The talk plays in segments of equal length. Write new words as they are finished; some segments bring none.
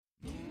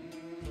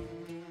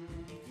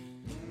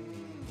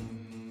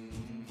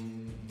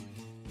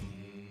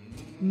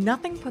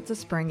Nothing puts a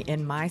spring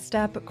in my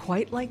step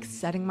quite like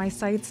setting my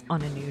sights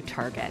on a new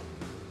target.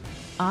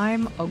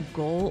 I'm a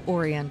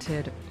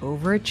goal-oriented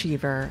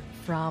overachiever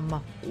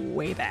from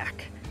way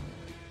back.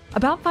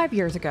 About 5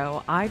 years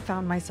ago, I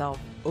found myself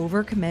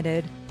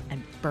overcommitted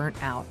and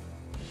burnt out.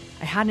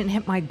 I hadn't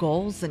hit my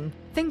goals and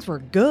things were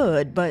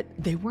good, but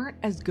they weren't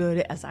as good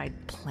as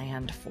I'd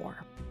planned for.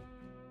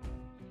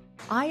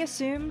 I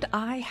assumed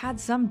I had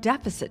some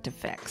deficit to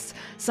fix,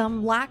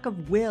 some lack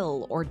of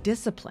will or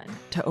discipline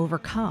to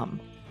overcome.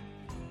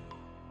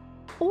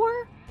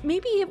 Or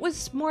maybe it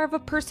was more of a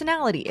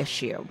personality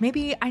issue.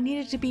 Maybe I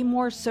needed to be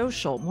more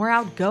social, more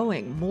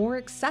outgoing, more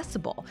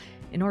accessible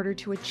in order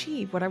to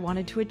achieve what I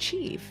wanted to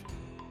achieve.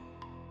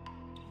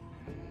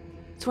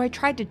 So I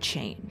tried to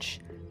change.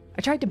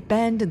 I tried to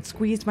bend and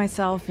squeeze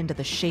myself into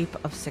the shape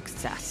of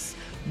success,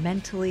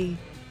 mentally,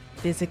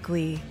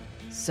 physically,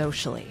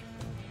 socially.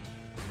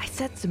 I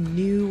set some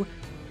new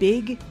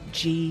big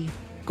G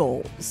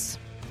goals.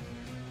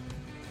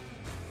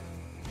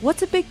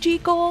 What's a big G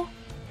goal?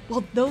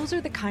 Well, those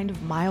are the kind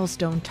of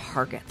milestone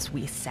targets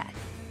we set.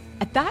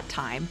 At that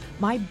time,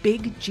 my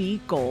big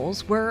G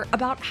goals were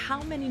about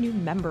how many new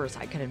members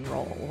I could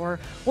enroll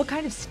or what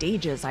kind of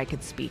stages I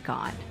could speak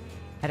on.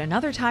 At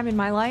another time in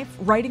my life,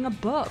 writing a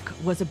book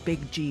was a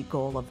big G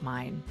goal of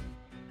mine.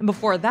 And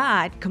before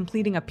that,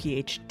 completing a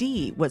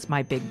PhD was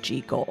my big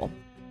G goal.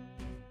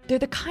 They're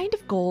the kind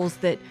of goals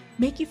that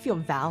make you feel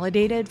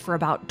validated for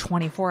about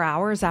 24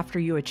 hours after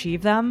you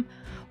achieve them,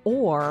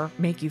 or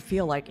make you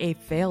feel like a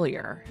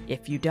failure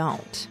if you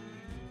don't.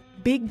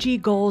 Big G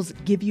goals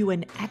give you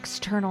an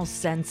external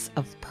sense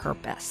of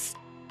purpose.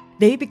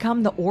 They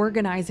become the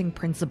organizing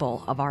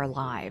principle of our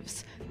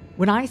lives.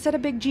 When I set a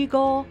big G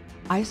goal,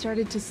 I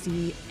started to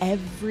see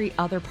every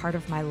other part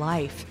of my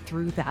life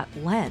through that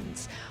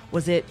lens.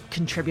 Was it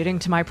contributing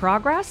to my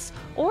progress,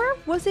 or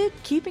was it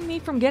keeping me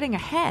from getting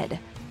ahead?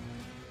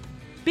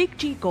 Big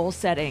G goal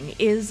setting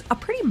is a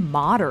pretty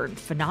modern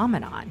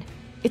phenomenon.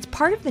 It's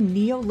part of the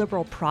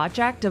neoliberal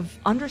project of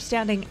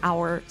understanding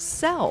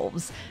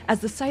ourselves as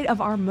the site of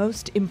our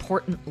most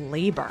important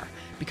labor,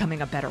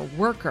 becoming a better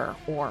worker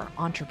or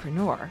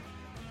entrepreneur.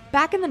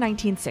 Back in the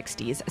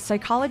 1960s,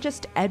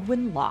 psychologist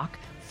Edwin Locke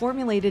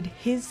formulated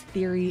his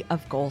theory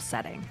of goal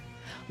setting.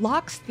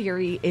 Locke's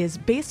theory is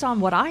based on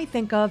what I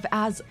think of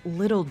as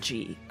little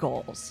g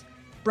goals.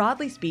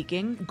 Broadly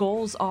speaking,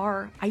 goals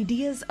are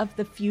ideas of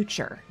the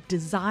future,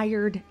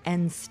 desired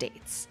end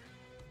states.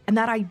 And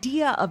that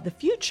idea of the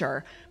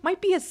future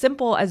might be as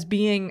simple as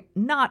being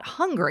not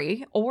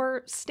hungry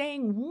or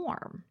staying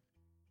warm.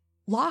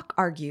 Locke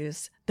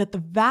argues that the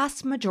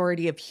vast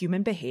majority of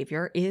human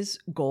behavior is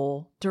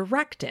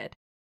goal-directed.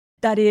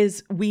 That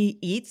is, we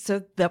eat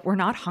so that we're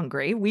not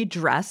hungry, we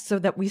dress so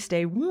that we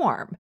stay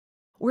warm.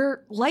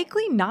 We're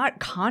likely not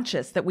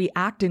conscious that we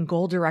act in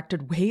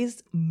goal-directed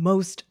ways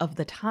most of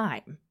the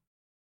time.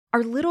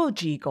 Our little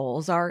g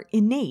goals are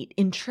innate,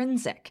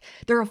 intrinsic.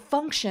 They're a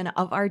function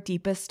of our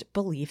deepest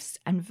beliefs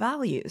and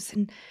values,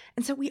 and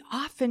so we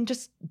often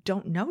just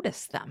don't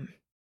notice them.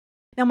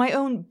 Now, my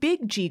own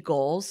big G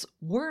goals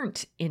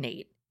weren't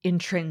innate,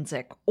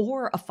 intrinsic,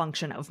 or a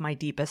function of my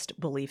deepest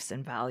beliefs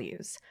and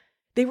values.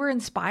 They were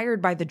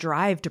inspired by the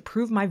drive to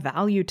prove my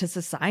value to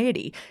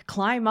society,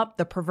 climb up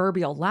the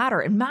proverbial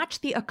ladder, and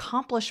match the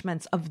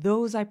accomplishments of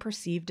those I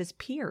perceived as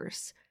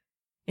peers.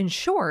 In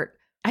short,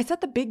 I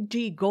set the big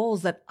G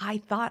goals that I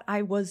thought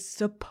I was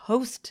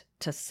supposed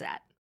to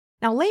set.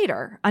 Now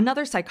later,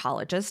 another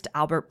psychologist,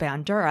 Albert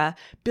Bandura,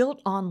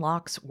 built on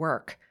Locke's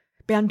work.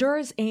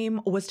 Bandura's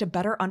aim was to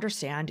better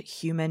understand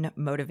human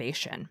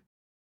motivation.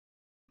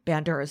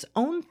 Bandura's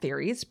own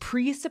theories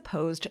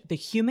presupposed the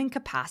human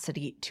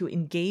capacity to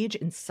engage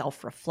in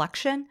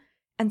self-reflection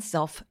and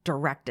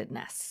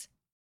self-directedness.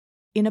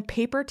 In a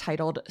paper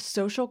titled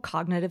Social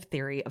Cognitive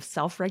Theory of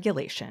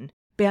Self-Regulation,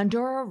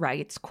 Bandura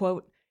writes,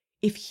 quote,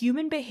 "If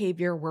human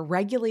behavior were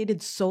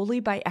regulated solely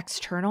by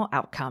external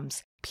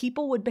outcomes,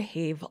 people would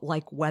behave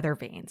like weather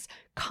vanes,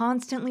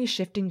 constantly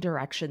shifting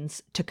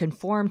directions to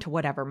conform to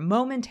whatever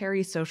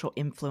momentary social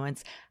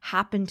influence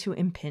happened to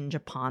impinge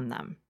upon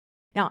them."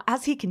 Now,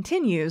 as he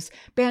continues,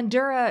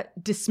 Bandura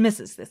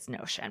dismisses this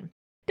notion.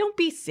 Don't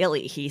be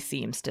silly, he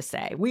seems to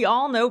say. We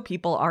all know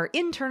people are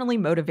internally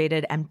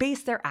motivated and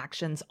base their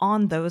actions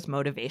on those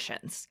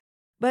motivations.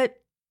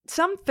 But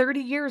some 30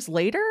 years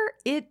later,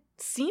 it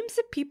seems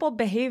that people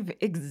behave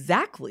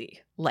exactly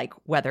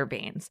like weather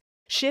vanes,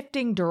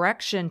 shifting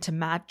direction to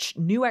match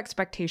new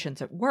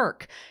expectations at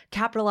work,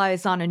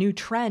 capitalize on a new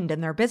trend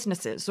in their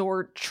businesses,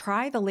 or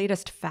try the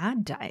latest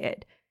fad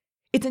diet.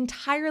 It's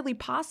entirely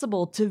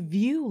possible to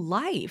view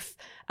life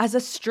as a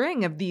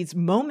string of these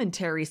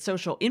momentary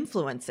social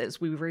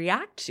influences we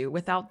react to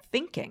without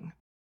thinking.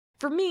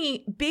 For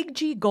me, big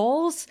G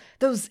goals,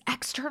 those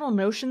external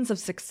notions of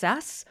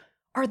success,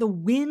 are the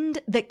wind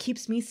that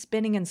keeps me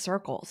spinning in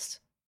circles.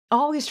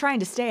 Always trying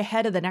to stay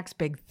ahead of the next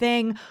big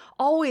thing,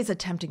 always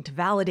attempting to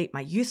validate my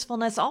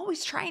usefulness,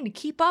 always trying to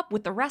keep up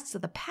with the rest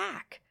of the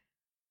pack.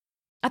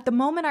 At the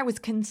moment I was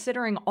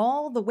considering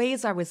all the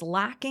ways I was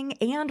lacking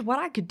and what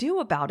I could do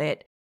about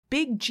it,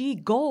 big G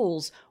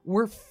goals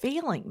were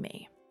failing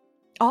me.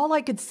 All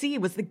I could see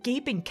was the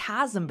gaping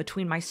chasm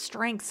between my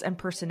strengths and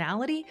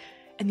personality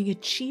and the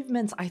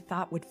achievements I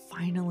thought would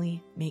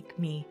finally make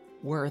me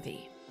worthy.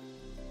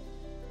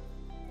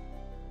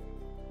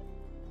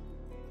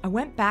 I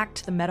went back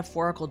to the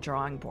metaphorical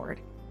drawing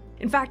board.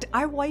 In fact,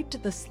 I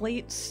wiped the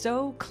slate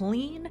so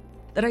clean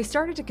that I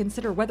started to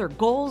consider whether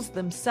goals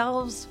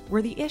themselves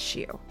were the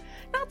issue.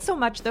 Not so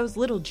much those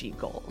little G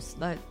goals,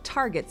 the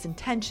targets,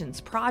 intentions,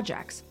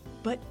 projects,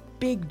 but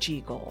big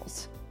G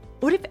goals.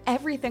 What if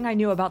everything I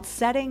knew about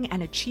setting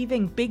and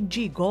achieving big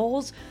G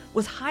goals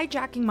was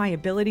hijacking my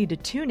ability to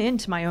tune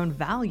into my own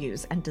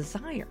values and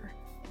desire?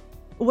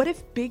 What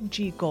if big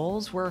G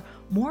goals were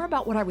more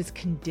about what I was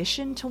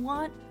conditioned to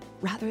want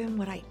rather than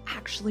what I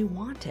actually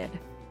wanted?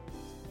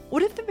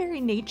 What if the very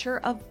nature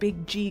of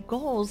big G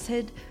goals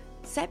had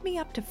set me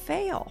up to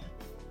fail?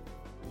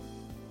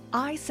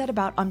 I set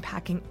about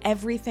unpacking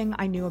everything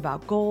I knew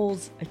about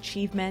goals,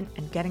 achievement,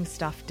 and getting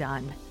stuff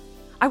done.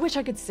 I wish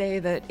I could say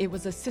that it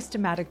was a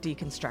systematic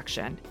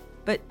deconstruction,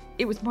 but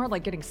it was more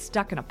like getting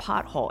stuck in a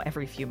pothole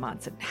every few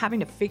months and having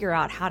to figure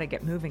out how to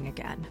get moving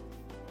again.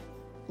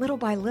 Little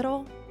by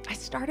little, I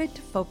started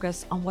to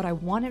focus on what I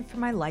wanted for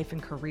my life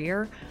and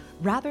career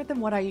rather than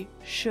what I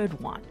should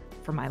want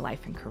for my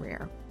life and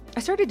career. I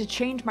started to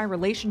change my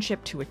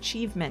relationship to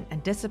achievement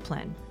and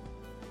discipline.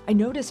 I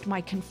noticed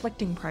my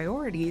conflicting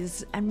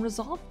priorities and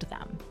resolved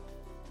them.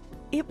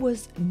 It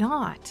was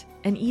not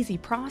an easy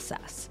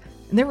process.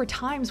 And there were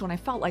times when I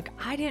felt like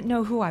I didn't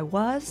know who I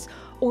was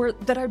or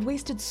that I'd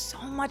wasted so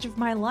much of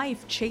my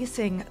life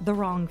chasing the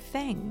wrong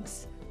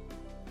things.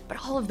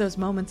 But all of those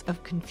moments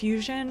of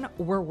confusion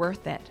were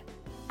worth it.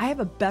 I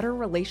have a better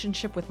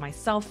relationship with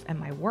myself and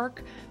my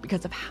work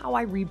because of how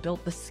I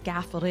rebuilt the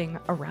scaffolding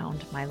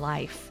around my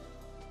life.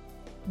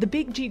 The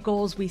big G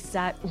goals we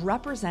set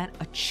represent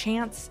a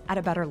chance at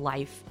a better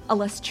life, a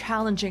less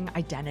challenging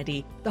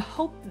identity, the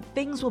hope that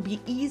things will be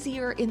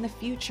easier in the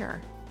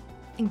future.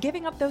 And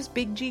giving up those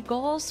big G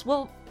goals,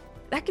 well,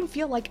 that can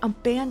feel like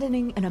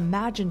abandoning an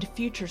imagined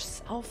future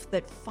self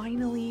that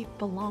finally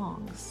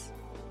belongs.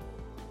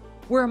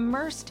 We're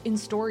immersed in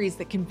stories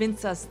that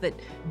convince us that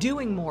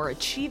doing more,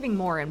 achieving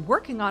more, and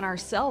working on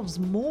ourselves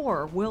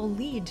more will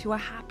lead to a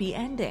happy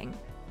ending.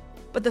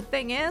 But the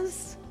thing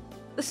is,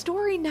 the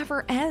story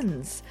never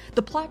ends.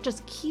 The plot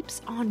just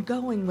keeps on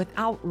going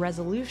without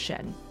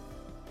resolution.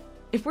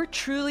 If we're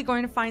truly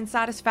going to find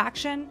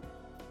satisfaction,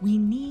 we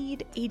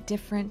need a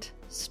different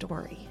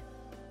story.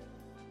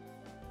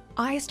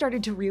 I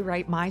started to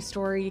rewrite my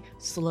story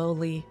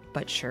slowly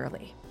but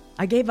surely.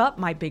 I gave up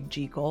my big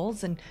G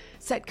goals and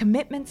set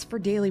commitments for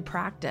daily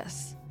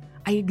practice.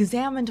 I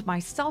examined my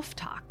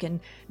self-talk and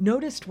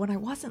noticed when I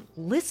wasn't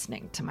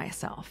listening to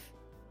myself.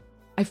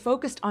 I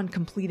focused on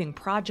completing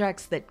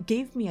projects that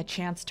gave me a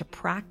chance to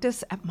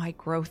practice at my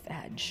growth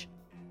edge.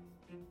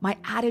 My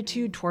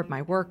attitude toward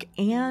my work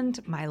and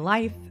my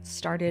life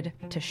started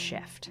to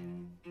shift.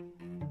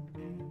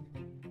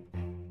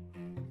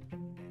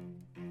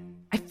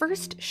 I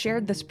first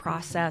shared this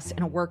process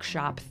in a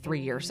workshop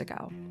 3 years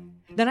ago.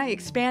 Then I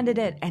expanded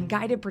it and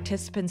guided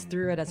participants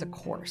through it as a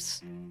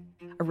course.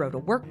 I wrote a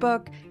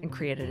workbook and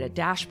created a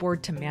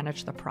dashboard to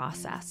manage the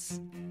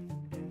process.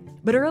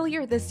 But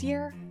earlier this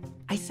year,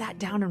 I sat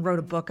down and wrote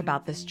a book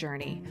about this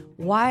journey,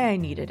 why I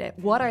needed it,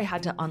 what I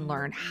had to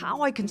unlearn,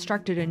 how I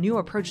constructed a new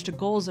approach to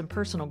goals and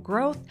personal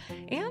growth,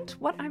 and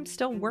what I'm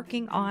still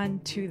working on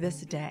to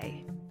this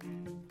day.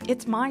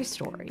 It's my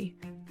story,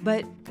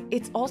 but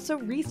it's also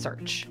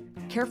research,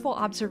 careful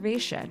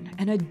observation,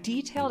 and a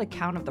detailed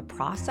account of the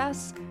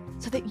process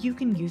so that you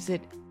can use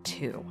it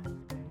too.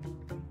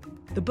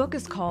 The book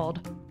is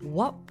called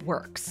What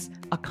Works?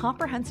 A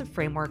Comprehensive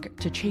Framework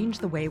to Change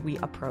the Way We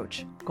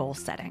Approach Goal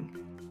Setting.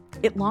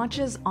 It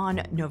launches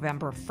on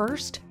November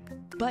 1st,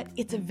 but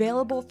it's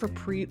available for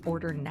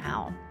pre-order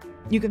now.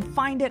 You can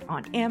find it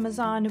on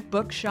Amazon,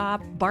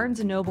 Bookshop,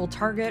 Barnes & Noble,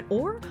 Target,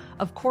 or,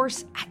 of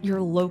course, at your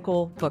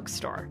local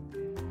bookstore.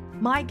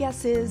 My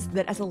guess is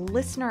that as a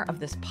listener of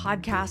this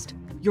podcast,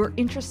 you're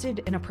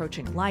interested in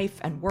approaching life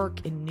and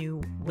work in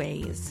new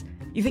ways.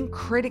 You think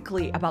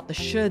critically about the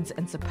shoulds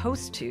and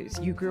supposed tos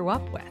you grew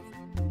up with.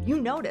 You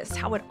notice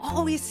how it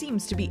always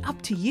seems to be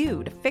up to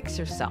you to fix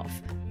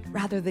yourself,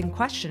 rather than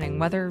questioning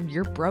whether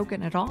you're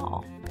broken at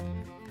all.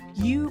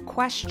 You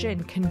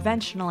question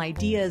conventional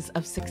ideas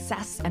of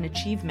success and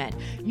achievement.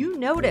 You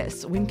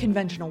notice when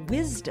conventional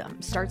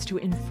wisdom starts to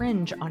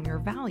infringe on your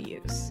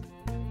values.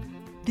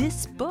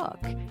 This book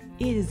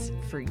is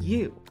for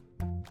you.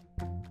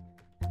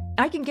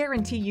 I can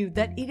guarantee you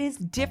that it is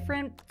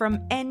different from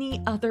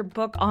any other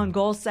book on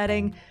goal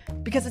setting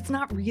because it's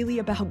not really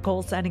about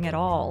goal setting at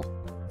all.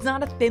 It's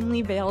not a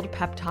thinly veiled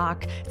pep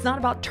talk. It's not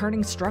about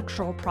turning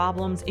structural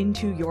problems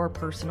into your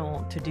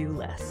personal to-do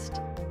list.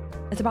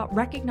 It's about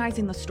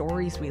recognizing the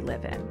stories we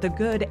live in, the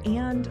good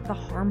and the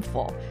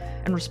harmful,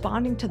 and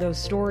responding to those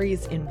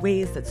stories in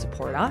ways that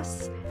support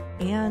us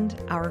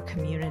and our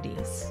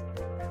communities.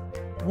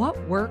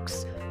 What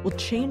Works will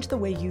change the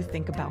way you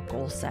think about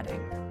goal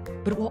setting,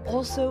 but it will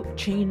also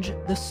change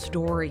the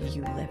story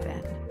you live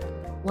in.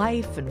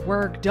 Life and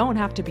work don't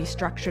have to be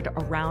structured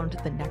around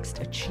the next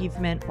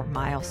achievement or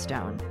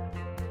milestone.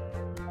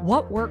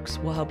 What Works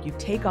will help you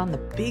take on the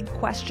big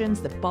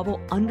questions that bubble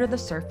under the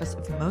surface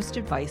of most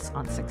advice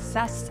on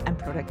success and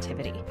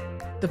productivity,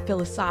 the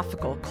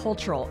philosophical,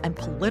 cultural, and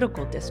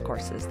political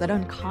discourses that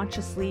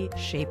unconsciously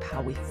shape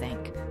how we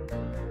think.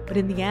 But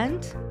in the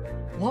end,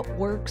 What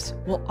Works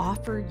will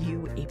offer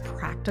you a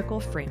practical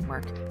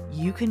framework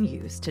you can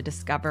use to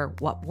discover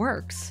what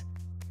works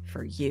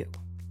for you.